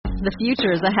The future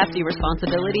is a hefty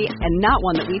responsibility and not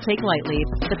one that we take lightly.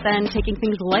 But then, taking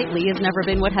things lightly has never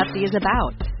been what Hefty is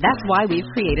about. That's why we've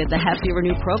created the Hefty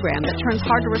Renew program that turns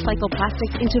hard-to-recycle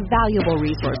plastics into valuable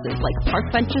resources like park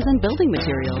benches and building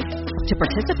materials. To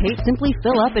participate, simply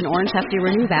fill up an orange Hefty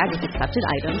Renew bag with accepted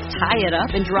items, tie it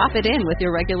up, and drop it in with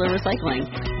your regular recycling.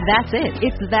 That's it.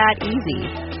 It's that easy.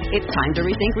 It's time to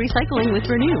rethink recycling with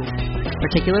Renew.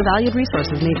 Particular valued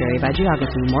resources may vary by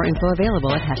geography. More info available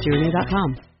at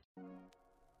heftyrenew.com.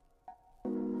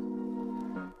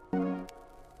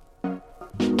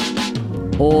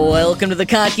 Welcome to the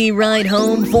Cocky Ride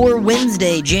Home for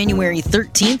Wednesday, January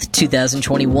 13th,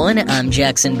 2021. I'm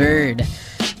Jackson Bird.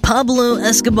 Pablo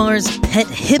Escobar's pet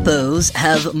hippos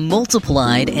have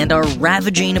multiplied and are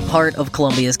ravaging a part of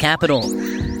Colombia's capital.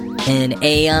 An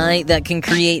AI that can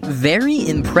create very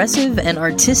impressive and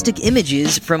artistic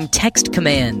images from text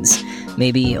commands.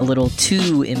 Maybe a little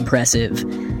too impressive.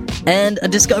 And a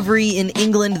discovery in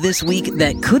England this week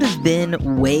that could have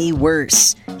been way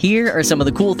worse. Here are some of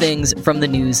the cool things from the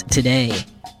news today.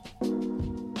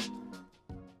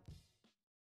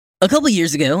 A couple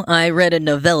years ago, I read a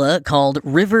novella called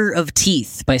River of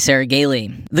Teeth by Sarah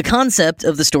Gailey. The concept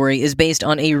of the story is based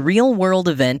on a real-world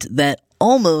event that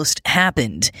almost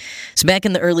happened. So back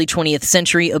in the early 20th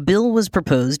century, a bill was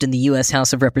proposed in the U.S.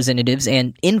 House of Representatives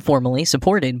and informally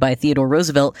supported by Theodore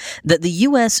Roosevelt that the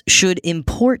U.S. should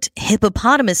import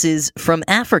hippopotamuses from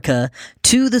Africa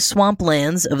to the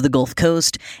swamplands of the Gulf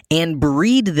Coast and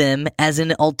breed them as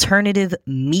an alternative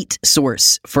meat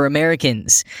source for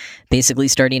Americans, basically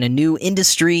starting a new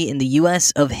industry in the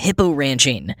U.S. of hippo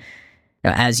ranching.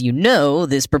 Now, as you know,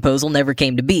 this proposal never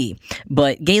came to be,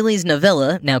 but Gailey's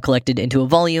novella, now collected into a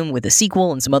volume with a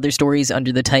sequel and some other stories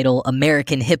under the title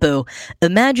American Hippo,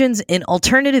 imagines an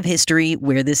alternative history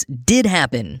where this did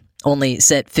happen, only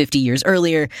set 50 years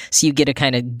earlier, so you get a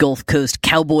kind of Gulf Coast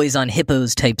cowboys on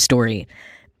hippos type story.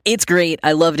 It's great.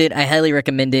 I loved it. I highly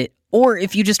recommend it. Or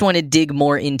if you just want to dig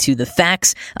more into the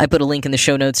facts, I put a link in the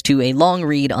show notes to a long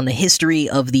read on the history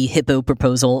of the hippo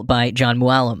proposal by John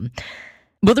Muallim.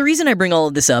 But the reason I bring all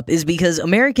of this up is because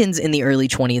Americans in the early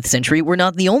 20th century were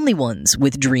not the only ones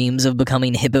with dreams of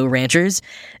becoming hippo ranchers.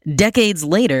 Decades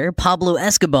later, Pablo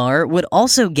Escobar would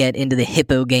also get into the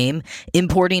hippo game,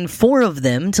 importing 4 of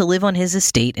them to live on his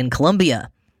estate in Colombia.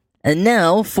 And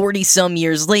now, 40-some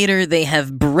years later, they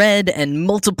have bred and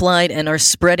multiplied and are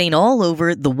spreading all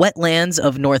over the wetlands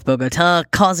of North Bogota,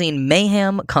 causing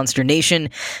mayhem, consternation,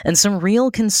 and some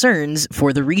real concerns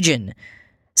for the region.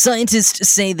 Scientists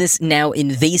say this now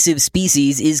invasive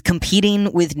species is competing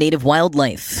with native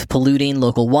wildlife, polluting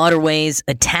local waterways,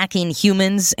 attacking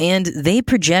humans, and they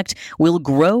project will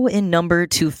grow in number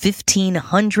to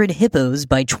 1,500 hippos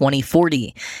by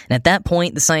 2040. And at that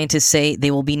point, the scientists say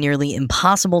they will be nearly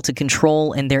impossible to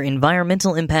control and their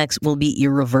environmental impacts will be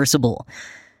irreversible.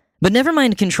 But never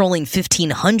mind controlling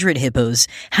 1,500 hippos,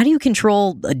 how do you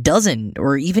control a dozen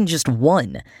or even just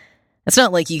one? It's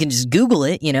not like you can just Google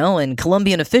it, and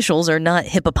Colombian officials are not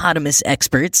hippopotamus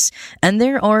experts, and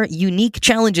there are unique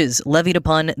challenges levied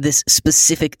upon this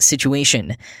specific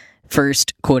situation.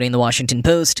 First, quoting the Washington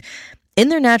Post, in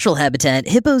their natural habitat,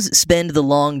 hippos spend the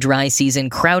long dry season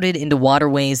crowded into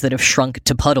waterways that have shrunk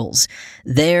to puddles.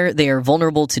 There, they are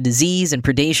vulnerable to disease and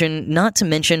predation, not to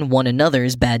mention one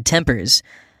another's bad tempers.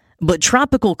 But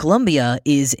tropical Colombia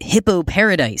is hippo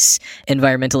paradise,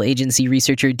 environmental agency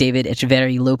researcher David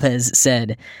Echeverry Lopez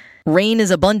said. Rain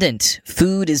is abundant,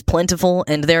 food is plentiful,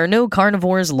 and there are no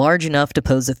carnivores large enough to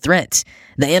pose a threat.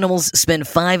 The animals spend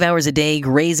 5 hours a day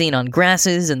grazing on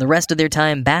grasses and the rest of their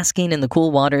time basking in the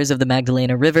cool waters of the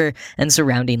Magdalena River and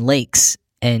surrounding lakes.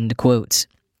 End quote.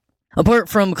 Apart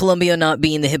from Colombia not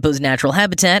being the hippo's natural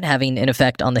habitat, having an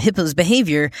effect on the hippo's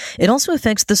behavior, it also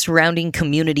affects the surrounding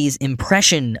community's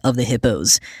impression of the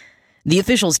hippos. The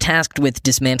officials tasked with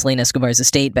dismantling Escobar's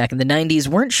estate back in the 90s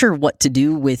weren't sure what to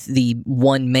do with the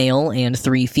 1 male and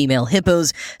 3 female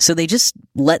hippos, so they just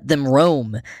let them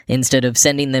roam, instead of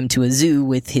sending them to a zoo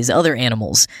with his other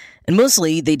animals. And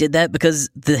mostly they did that because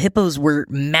the hippos were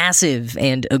massive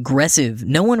and aggressive.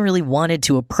 No one really wanted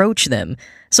to approach them.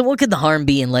 So what could the harm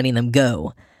be in letting them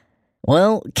go?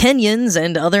 Well, Kenyans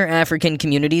and other African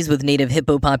communities with native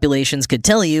hippo populations could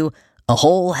tell you a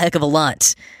whole heck of a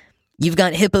lot. You've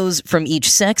got hippos from each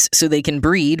sex so they can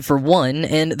breed, for one,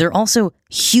 and they're also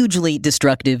hugely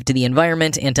destructive to the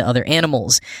environment and to other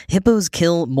animals. Hippos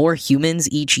kill more humans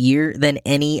each year than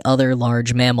any other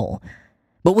large mammal.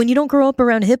 But when you don't grow up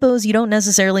around hippos, you don't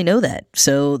necessarily know that.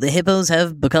 So the hippos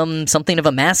have become something of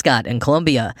a mascot in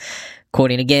Colombia.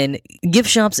 Quoting again, gift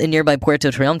shops in nearby Puerto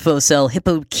Triunfo sell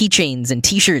hippo keychains and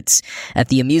t-shirts. At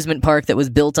the amusement park that was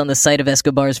built on the site of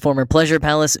Escobar's former pleasure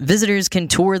palace, visitors can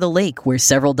tour the lake where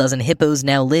several dozen hippos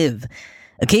now live.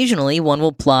 Occasionally, one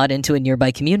will plod into a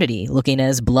nearby community, looking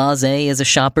as blasé as a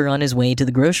shopper on his way to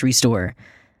the grocery store.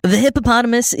 The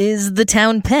hippopotamus is the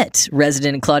town pet,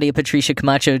 resident Claudia Patricia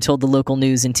Camacho told the local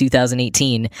news in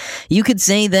 2018. You could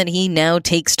say that he now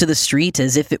takes to the street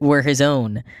as if it were his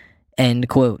own. End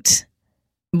quote.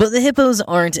 But the hippos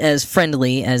aren't as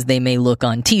friendly as they may look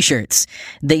on t-shirts.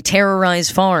 They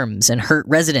terrorize farms and hurt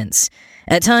residents.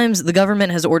 At times, the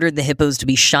government has ordered the hippos to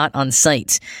be shot on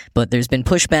sight, but there's been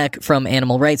pushback from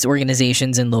animal rights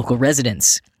organizations and local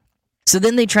residents. So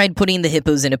then they tried putting the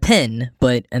hippos in a pen,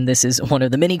 but, and this is one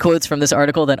of the many quotes from this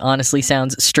article that honestly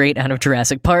sounds straight out of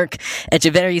Jurassic Park,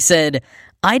 Echeverry said,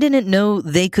 "I didn't know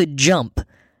they could jump."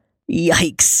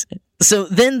 Yikes. So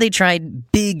then they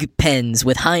tried big pens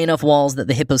with high enough walls that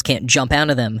the hippos can't jump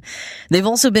out of them. They've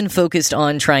also been focused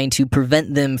on trying to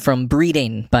prevent them from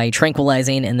breeding by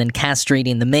tranquilizing and then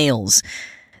castrating the males.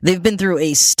 They've been through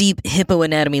a steep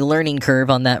hippoanatomy learning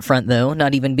curve on that front, though,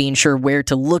 not even being sure where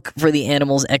to look for the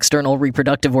animal's external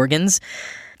reproductive organs.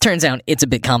 Turns out it's a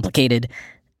bit complicated.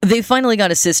 They've finally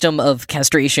got a system of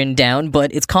castration down,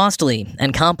 but it's costly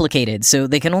and complicated, so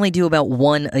they can only do about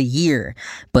one a year.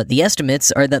 But the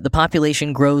estimates are that the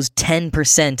population grows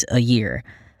 10% a year.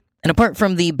 And apart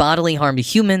from the bodily harm to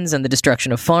humans and the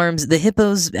destruction of farms, the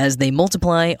hippos, as they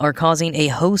multiply, are causing a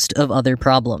host of other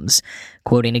problems.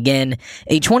 Quoting again,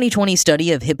 a 2020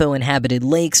 study of hippo-inhabited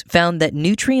lakes found that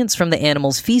nutrients from the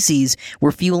animals' feces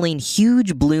were fueling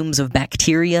huge blooms of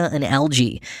bacteria and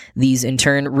algae. These, in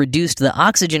turn, reduced the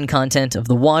oxygen content of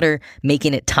the water,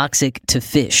 making it toxic to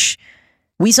fish.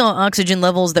 We saw oxygen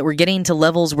levels that were getting to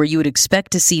levels where you would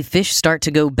expect to see fish start to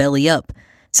go belly up,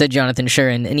 said Jonathan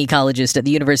Shuren, an ecologist at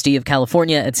the University of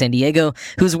California at San Diego,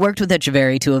 who's worked with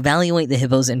Echeverry to evaluate the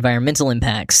hippo's environmental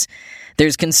impacts.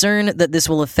 There's concern that this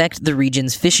will affect the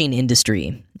region's fishing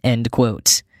industry. End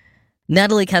quote.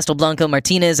 Natalie Castelblanco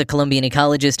Martinez, a Colombian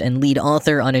ecologist and lead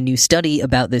author on a new study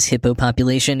about this hippo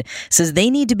population, says they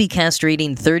need to be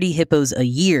castrating 30 hippos a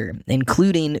year,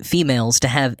 including females, to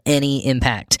have any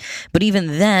impact. But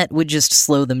even that would just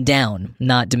slow them down,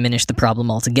 not diminish the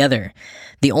problem altogether.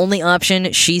 The only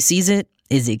option she sees it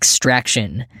is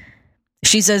extraction.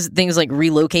 She says things like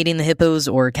relocating the hippos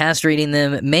or castrating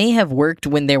them may have worked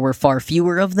when there were far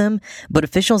fewer of them, but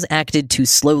officials acted too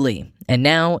slowly, and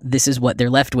now this is what they're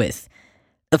left with.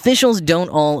 Officials don't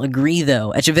all agree,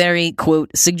 though. Echeverry,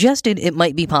 quote, suggested it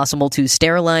might be possible to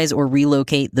sterilize or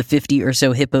relocate the 50 or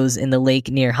so hippos in the lake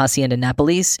near Hacienda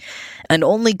Nápoles, and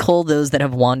only cull those that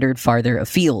have wandered farther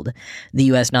afield. The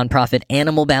U.S. nonprofit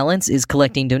Animal Balance is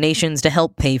collecting donations to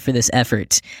help pay for this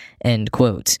effort, end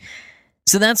quote.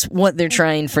 So that's what they're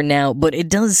trying for now, but it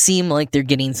does seem like they're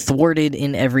getting thwarted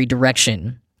in every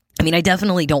direction. I mean, I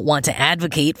definitely don't want to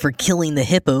advocate for killing the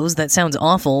hippos. That sounds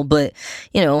awful, but,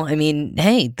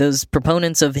 hey, those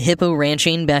proponents of hippo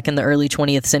ranching back in the early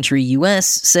 20th century U.S.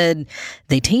 said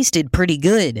they tasted pretty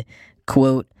good.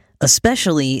 Quote,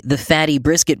 especially the fatty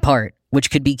brisket part,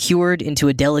 which could be cured into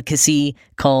a delicacy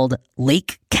called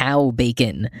lake cow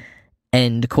bacon.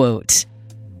 End quote.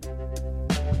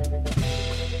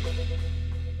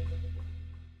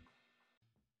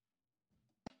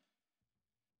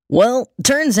 Well,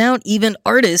 turns out even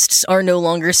artists are no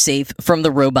longer safe from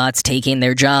the robots taking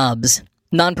their jobs.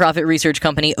 Nonprofit research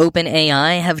company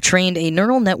OpenAI have trained a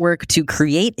neural network to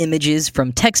create images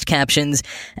from text captions,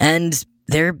 and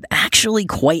they're actually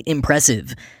quite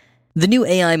impressive. The new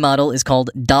AI model is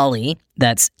called DALL-E,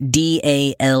 that's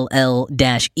DALL-E,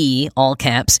 all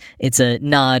caps. It's a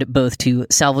nod both to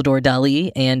Salvador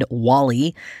Dali and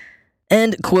WALL-E.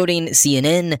 And quoting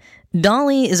CNN,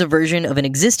 DALL-E is a version of an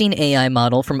existing AI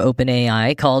model from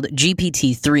OpenAI called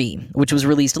GPT-3, which was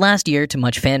released last year to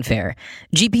much fanfare.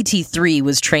 GPT-3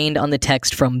 was trained on the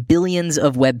text from billions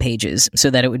of web pages so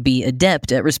that it would be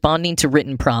adept at responding to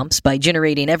written prompts by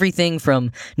generating everything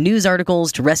from news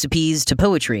articles to recipes to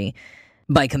poetry.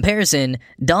 By comparison,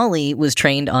 DALL-E was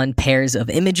trained on pairs of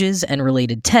images and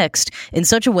related text in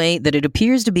such a way that it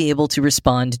appears to be able to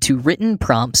respond to written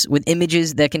prompts with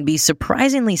images that can be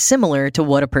surprisingly similar to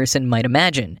what a person might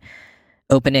imagine.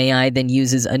 OpenAI then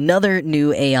uses another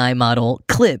new AI model,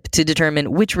 Clip, to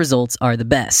determine which results are the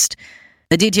best.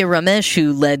 Aditya Ramesh,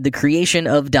 who led the creation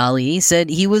of DALL-E, said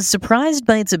he was surprised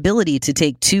by its ability to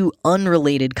take two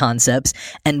unrelated concepts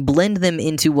and blend them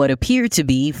into what appear to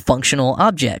be functional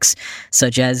objects,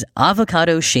 such as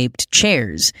avocado-shaped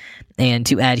chairs. and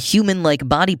to add human-like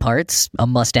body parts, a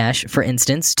mustache, for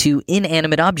instance, to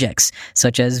inanimate objects,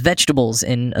 such as vegetables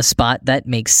in a spot that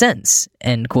makes sense,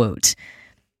 end quote.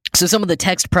 So some of the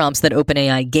text prompts that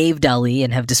OpenAI gave DALL-E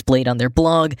and have displayed on their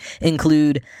blog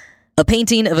include a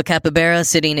painting of a capybara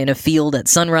sitting in a field at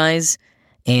sunrise,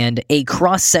 and a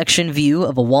cross-section view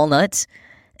of a walnut,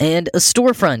 and a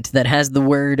storefront that has the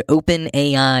word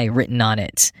OpenAI written on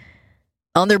it.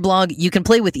 On their blog, you can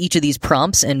play with each of these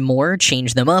prompts and more,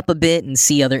 change them up a bit, and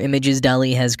see other images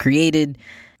DALL-E has created.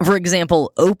 For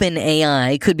example,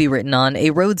 OpenAI could be written on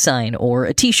a road sign, or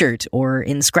a t-shirt, or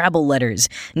in Scrabble letters,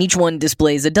 and each one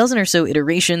displays a dozen or so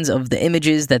iterations of the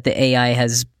images that the AI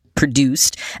has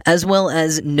produced, as well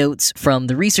as notes from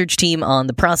the research team on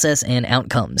the process and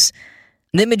outcomes.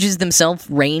 The images themselves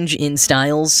range in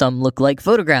styles. Some look like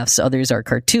photographs, others are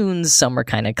cartoons, some are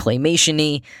kind of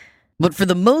claymation-y, but for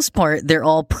the most part, they're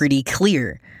all pretty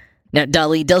clear. Now,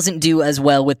 DALL-E doesn't do as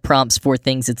well with prompts for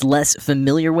things it's less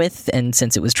familiar with, and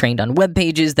since it was trained on web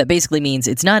pages, that basically means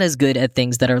it's not as good at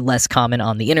things that are less common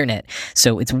on the internet.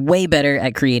 So it's way better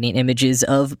at creating images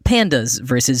of pandas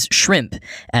versus shrimp,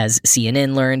 as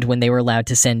CNN learned when they were allowed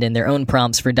to send in their own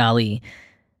prompts for DALL-E.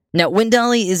 Now, when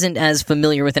DALL-E isn't as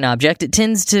familiar with an object, it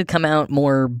tends to come out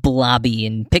more blobby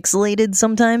and pixelated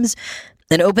sometimes.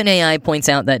 And OpenAI points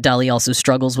out that DALL-E also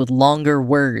struggles with longer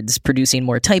words, producing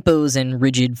more typos and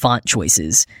rigid font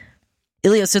choices.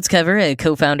 Ilya Sutskever, a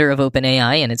co-founder of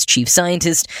OpenAI and its chief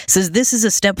scientist, says this is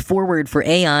a step forward for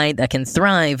AI that can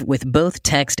thrive with both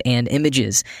text and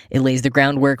images. It lays the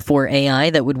groundwork for AI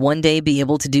that would one day be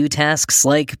able to do tasks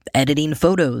like editing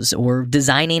photos or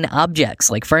designing objects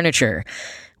like furniture,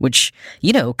 which,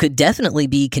 could definitely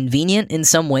be convenient in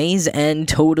some ways and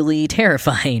totally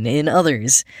terrifying in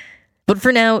others. But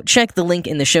for now, check the link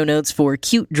in the show notes for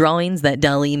cute drawings that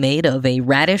DALL-E made of a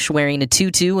radish wearing a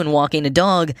tutu and walking a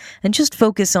dog, and just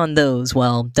focus on those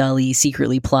while DALL-E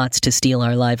secretly plots to steal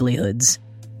our livelihoods.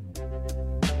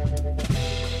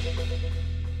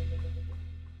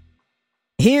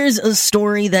 Here's a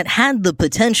story that had the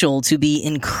potential to be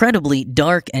incredibly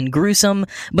dark and gruesome,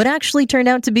 but actually turned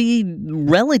out to be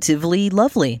relatively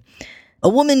lovely. A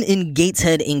woman in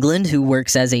Gateshead, England, who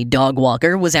works as a dog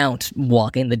walker, was out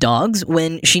walking the dogs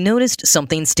when she noticed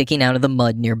something sticking out of the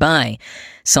mud nearby.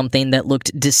 Something that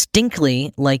looked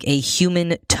distinctly like a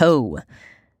human toe.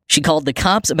 She called the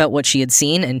cops about what she had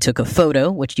seen and took a photo,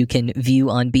 which you can view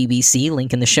on BBC,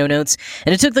 link in the show notes.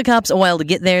 And it took the cops a while to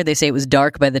get there. They say it was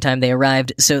dark by the time they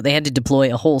arrived, so they had to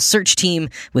deploy a whole search team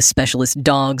with specialist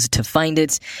dogs to find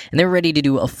it. And they were ready to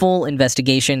do a full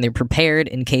investigation. They're prepared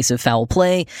in case of foul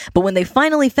play. But when they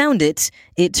finally found it,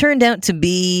 it turned out to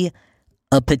be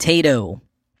a potato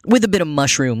with a bit of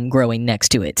mushroom growing next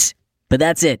to it. But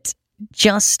that's it.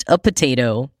 Just a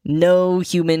potato. No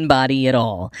human body at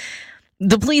all.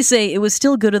 The police say it was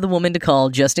still good of the woman to call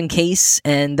just in case,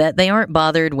 and that they aren't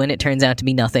bothered when it turns out to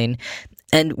be nothing.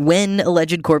 And when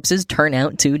alleged corpses turn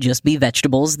out to just be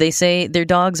vegetables, they say their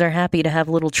dogs are happy to have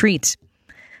a little treat.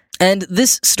 And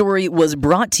this story was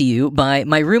brought to you by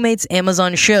my roommate's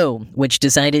Amazon show, which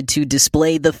decided to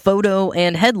display the photo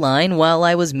and headline while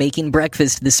I was making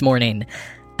breakfast this morning.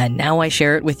 And now I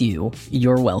share it with you.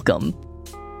 You're welcome.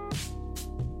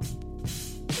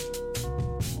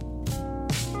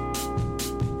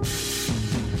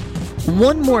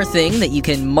 One more thing that you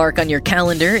can mark on your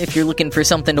calendar if you're looking for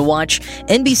something to watch,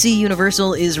 NBC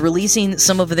Universal is releasing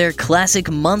some of their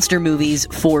classic monster movies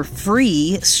for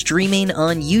free streaming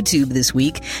on YouTube this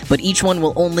week, but each one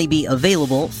will only be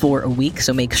available for a week,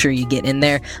 so make sure you get in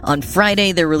there. On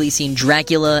Friday, they're releasing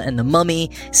Dracula and the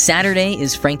Mummy. Saturday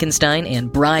is Frankenstein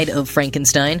and Bride of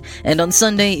Frankenstein. And on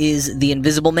Sunday is The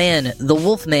Invisible Man, The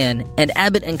Wolf Man, and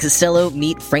Abbott and Costello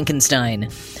Meet Frankenstein.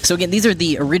 So again, these are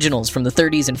the originals from the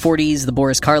 30s and 40s, the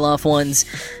Boris Karloff ones.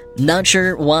 Not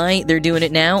sure why they're doing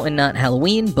it now and not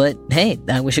Halloween, but hey,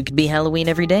 I wish it could be Halloween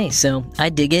every day, so I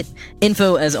dig it.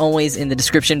 Info, as always, in the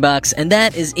description box. And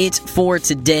that is it for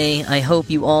today. I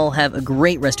hope you all have a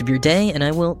great rest of your day, and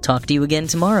I will talk to you again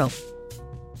tomorrow.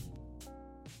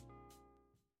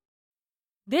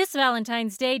 This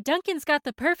Valentine's Day, Dunkin's got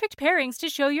the perfect pairings to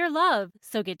show your love.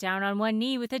 So get down on one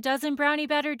knee with a dozen brownie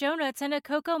batter donuts and a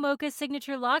cocoa mocha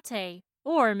signature latte.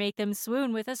 Or make them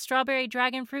swoon with a strawberry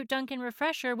dragon fruit Dunkin'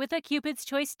 refresher with a Cupid's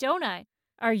Choice donut.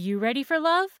 Are you ready for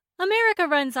love? America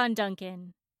runs on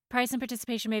Dunkin'. Price and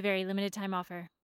participation may vary. Limited time offer.